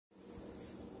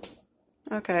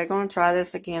Okay, I'm going to try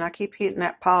this again. I keep hitting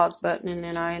that pause button and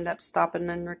then I end up stopping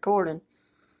and recording.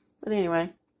 But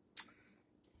anyway,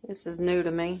 this is new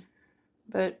to me.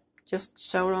 But just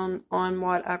showed on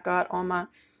what I've got on my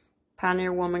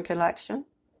Pioneer Woman collection.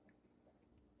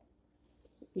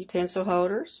 Utensil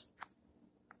holders.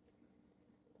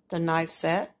 The knife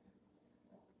set.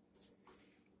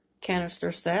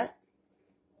 Canister set.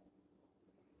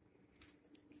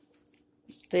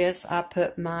 This I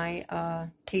put my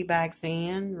tea bags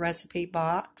in. Recipe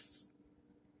box.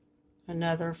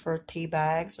 Another for tea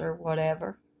bags or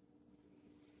whatever.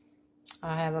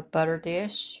 I have a butter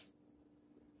dish.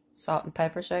 Salt and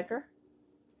pepper shaker.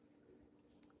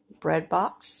 Bread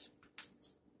box.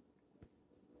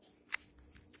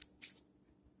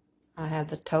 I have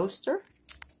the toaster.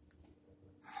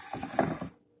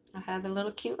 I have the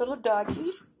little cute little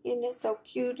doggy. Isn't it so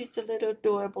cute? It's a little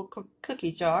adorable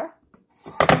cookie jar.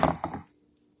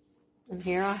 And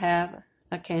here I have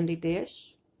a candy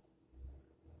dish,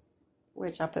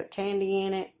 which I put candy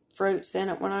in it, fruits in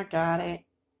it when I got it.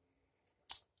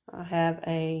 I have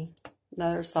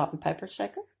another salt and pepper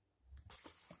shaker.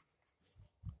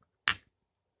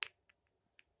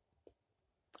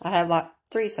 I have like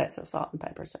 3 sets of salt and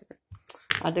pepper shaker.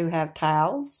 I do have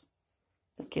towels,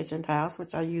 the kitchen towels,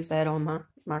 which I use that on my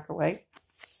microwave.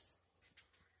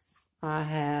 I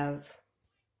have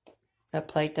a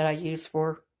plate that I use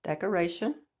for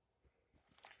decoration.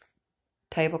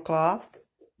 Tablecloth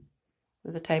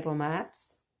with the table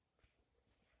mats.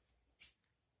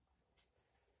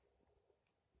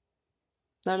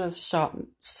 Another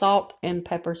salt and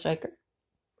pepper shaker.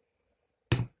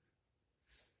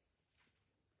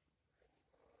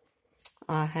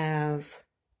 I have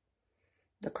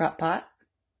the crock pot.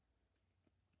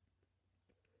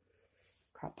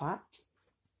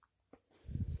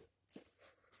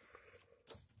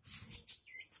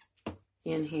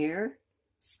 In here,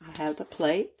 I have the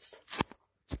plates,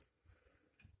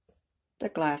 the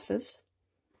glasses,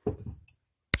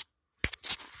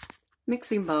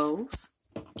 mixing bowls,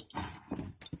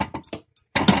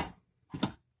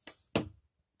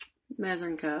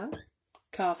 measuring cup,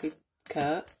 coffee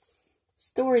cup,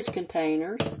 storage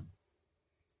containers.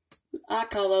 I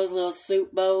call those little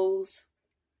soup bowls,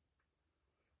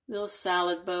 little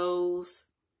salad bowls.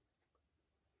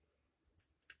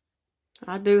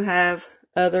 I do have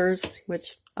others,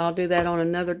 which I'll do that on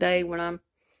another day when I'm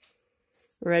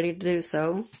ready to do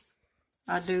so.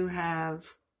 I do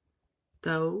have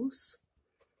those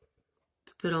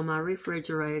to put on my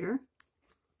refrigerator.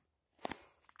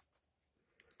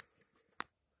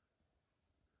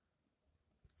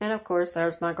 And of course,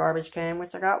 there's my garbage can,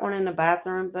 which I got one in the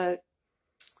bathroom, but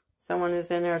someone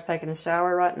is in there taking a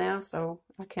shower right now, so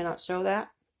I cannot show that.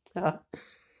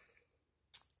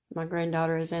 My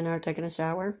granddaughter is in there taking a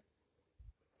shower.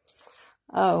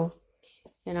 Oh,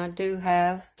 and I do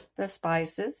have the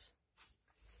spices.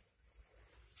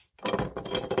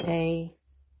 A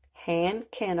hand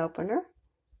can opener.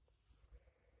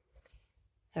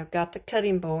 I've got the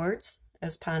cutting boards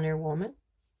as Pioneer Woman,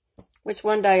 which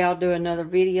one day I'll do another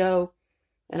video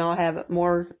and I'll have it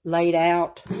more laid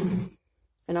out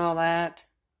and all that,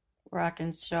 where I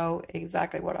can show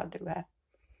exactly what I do have.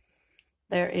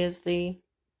 There is the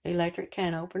electric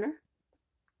can opener.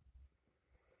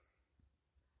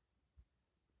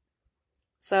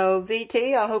 So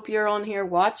VT, I hope you're on here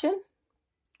watching.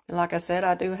 Like I said,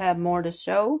 I do have more to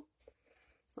show.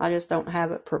 I just don't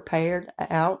have it prepared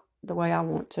out the way I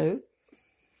want to.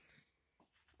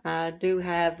 I do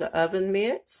have the oven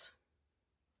mitts,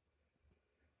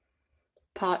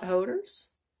 pot holders.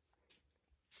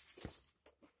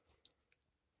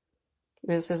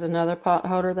 This is another pot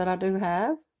holder that I do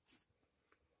have.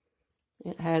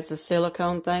 It has the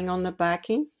silicone thing on the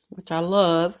backing, which I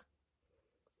love.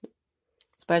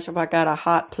 Especially if I got a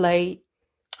hot plate,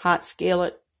 hot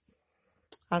skillet.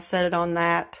 I set it on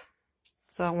that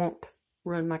so I won't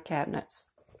ruin my cabinets.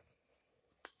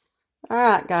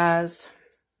 Alright, guys.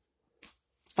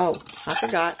 Oh, I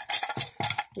forgot.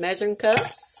 Measuring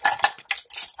cups.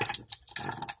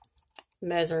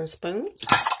 Measuring spoons.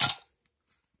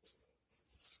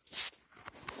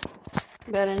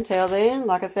 But until then,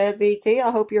 like I said, VT,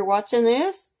 I hope you're watching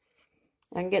this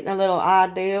and getting a little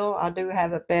idea. I do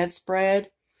have a bedspread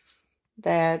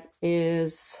that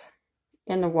is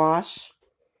in the wash,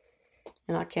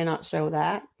 and I cannot show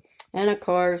that. And of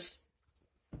course,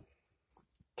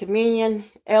 Communion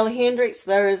L. Hendrix,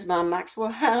 there is my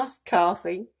Maxwell House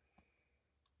coffee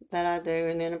that I do.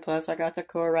 And then plus I got the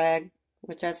Keurig,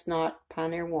 which that's not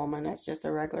Pioneer Woman, that's just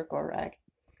a regular Keurig.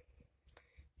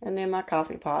 And then my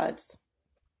coffee pods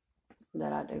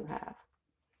that I do have.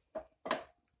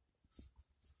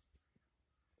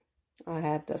 I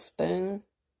have the spoon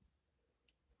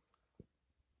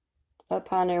of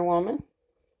Pioneer Woman.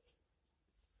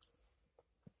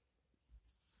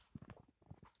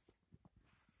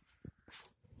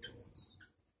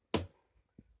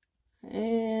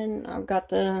 And I've got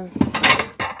the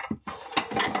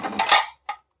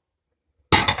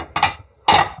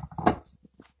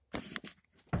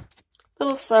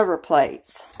little server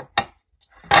plates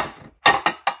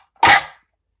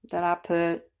that I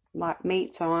put my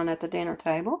meats on at the dinner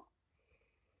table.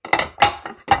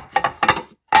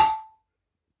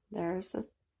 There's the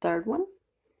third one.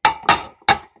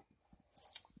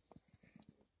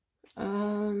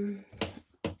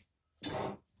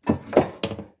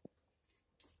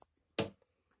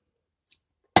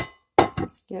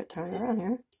 Get it turned around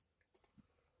here.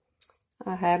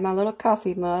 I have my little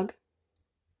coffee mug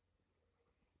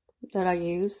that I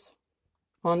use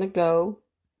on the go.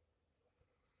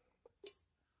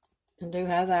 I do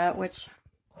have that, which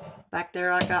back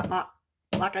there I got my,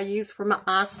 like I use for my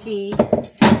iced tea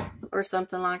or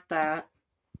something like that.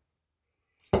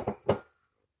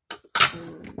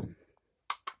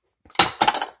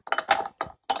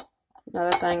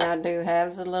 Another thing I do have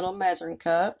is the little measuring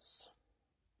cups.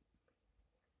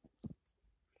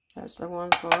 That's the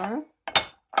one for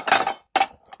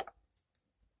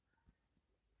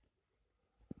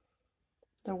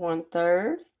the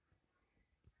 1/3.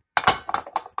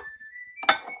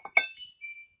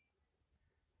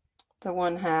 The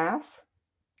 1/2.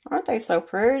 Aren't they so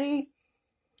pretty?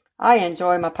 I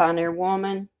enjoy my Pioneer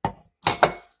Woman.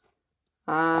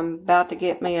 I'm about to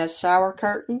get me a shower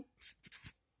curtain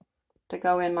to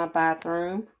go in my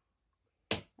bathroom.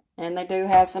 And they do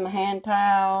have some hand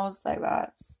towels. They've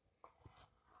got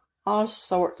all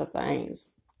sorts of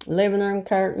things. Living room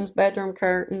curtains, bedroom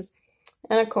curtains.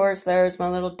 And of course, there's my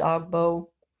little dog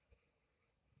bowl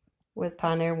with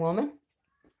Pioneer Woman.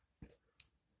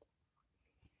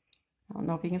 I don't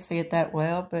know if you can see it that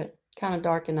well, but kind of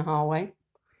dark in the hallway.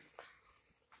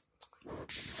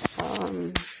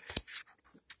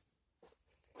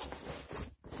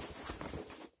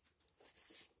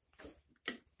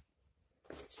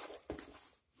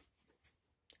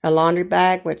 A laundry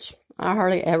bag, which I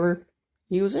hardly ever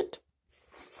use it.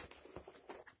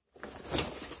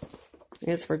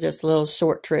 It's for just little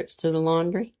short trips to the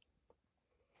laundry.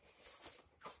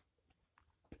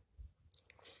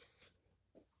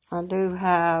 I do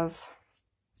have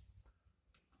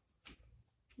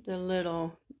the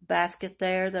little basket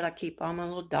there that I keep all my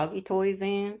little doggy toys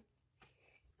in.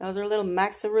 Those are little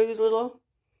Maxaroos little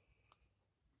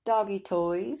doggy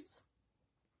toys.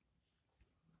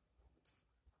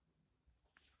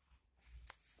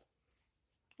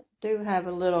 I do have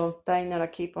a little thing that I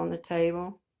keep on the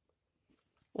table.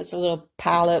 It's a little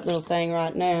pile up little thing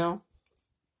right now.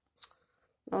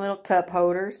 My little cup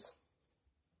holders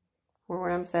for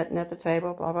where I'm sitting at the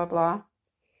table, blah, blah, blah.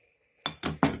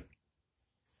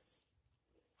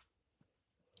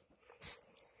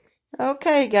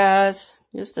 Okay, guys,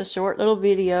 just a short little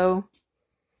video.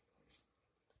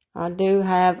 I do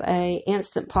have a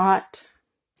Instant Pot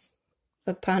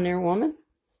of Pioneer Woman.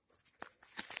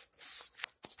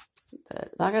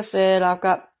 But like I said, I've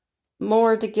got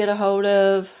more to get a hold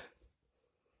of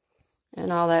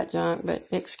and all that junk. But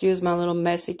excuse my little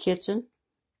messy kitchen.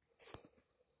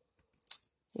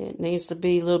 It needs to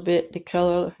be a little bit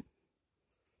decluttered.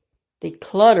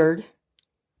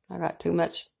 I got too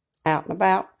much out and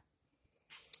about.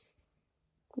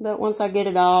 But once I get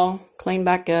it all cleaned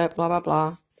back up, blah, blah,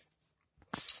 blah,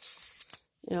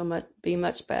 it'll be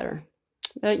much better.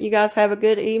 But you guys have a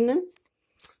good evening.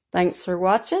 Thanks for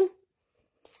watching.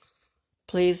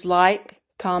 Please like,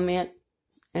 comment,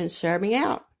 and share me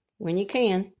out when you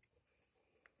can.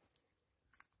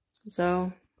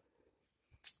 So,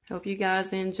 hope you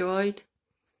guys enjoyed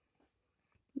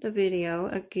the video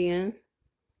again.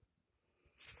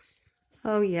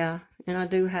 Oh yeah, and I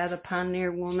do have a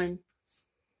Pioneer Woman,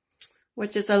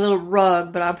 which is a little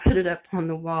rug, but I put it up on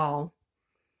the wall,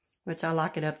 which I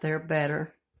like it up there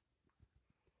better.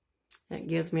 It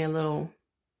gives me a little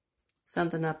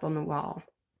something up on the wall.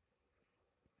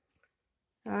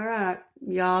 All right,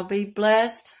 y'all be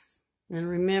blessed. And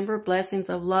remember, blessings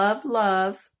of love,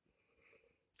 love.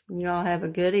 And y'all have a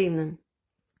good evening.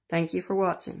 Thank you for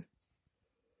watching.